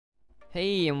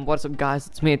Hey, and what's up guys,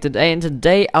 it's me today, and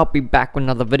today I'll be back with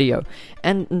another video.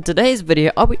 And in today's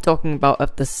video, I'll be talking about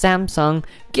if the Samsung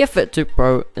Gear Fit 2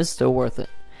 Pro is still worth it.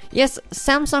 Yes,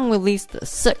 Samsung released this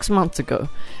 6 months ago,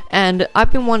 and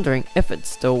I've been wondering if it's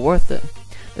still worth it.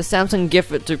 The Samsung Gear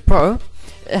Fit 2 Pro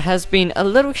has been a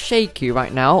little shaky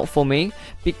right now for me,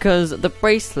 because the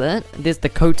bracelet, there's the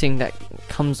coating that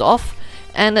comes off,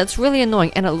 and it's really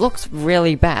annoying, and it looks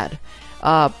really bad.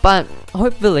 But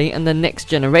hopefully in the next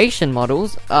generation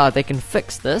models, they can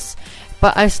fix this.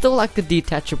 But I still like the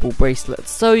detachable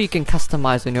bracelets, so you can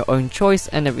customize on your own choice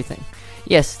and everything.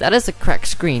 Yes, that is a cracked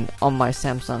screen on my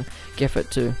Samsung Gear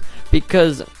Fit 2,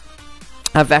 because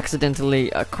I've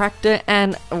accidentally cracked it,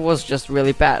 and it was just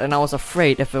really bad, and I was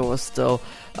afraid if it was still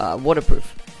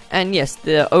waterproof. And yes,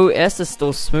 the OS is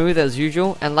still smooth as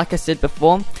usual, and like I said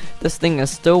before, this thing is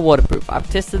still waterproof. I've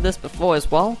tested this before as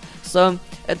well, so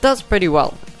it does pretty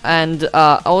well. And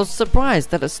I was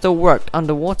surprised that it still worked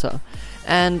underwater.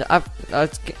 And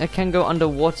it can go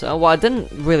underwater. Well, I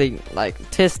didn't really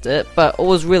test it, but it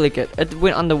was really good. It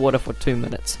went underwater for 2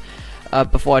 minutes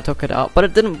before I took it out, but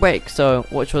it didn't break, so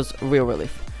which was a real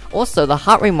relief. Also, the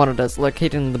heart rate monitor is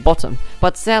located in the bottom,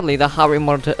 but sadly the heart rate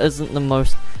monitor isn't the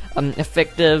most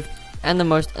effective and the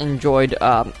most enjoyed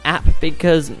app,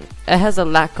 because it has a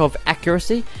lack of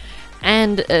accuracy,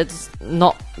 and it's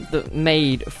not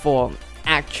made for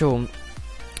actual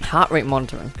heart rate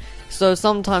monitoring. So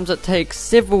sometimes it takes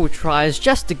several tries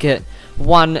just to get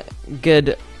one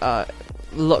good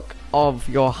look of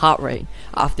your heart rate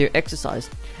after you exercise.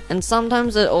 And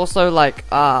sometimes it also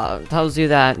tells you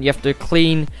that you have to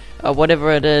clean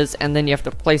whatever it is, and then you have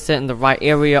to place it in the right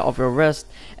area of your wrist,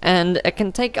 and it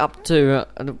can take up to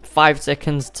 5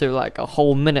 seconds to a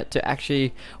whole minute to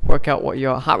actually work out what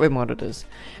your heart rate monitor is.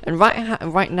 And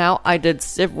right now I did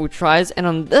several tries, and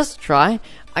on this try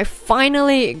I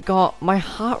finally got my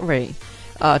heart rate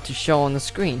to show on the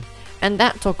screen, and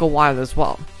that took a while as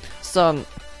well. So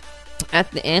at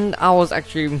the end, I was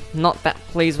actually not that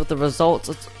pleased with the results.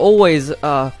 It's always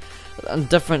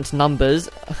different numbers,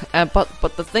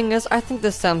 but the thing is, I think the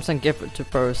Samsung Gear Fit 2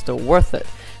 Pro is still worth it.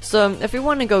 So if you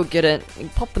want to go get it,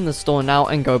 pop in the store now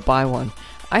and go buy one.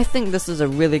 I think this is a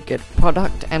really good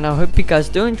product, and I hope you guys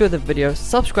do enjoy the video.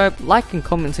 Subscribe, like, and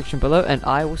comment section below, and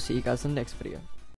I will see you guys in the next video.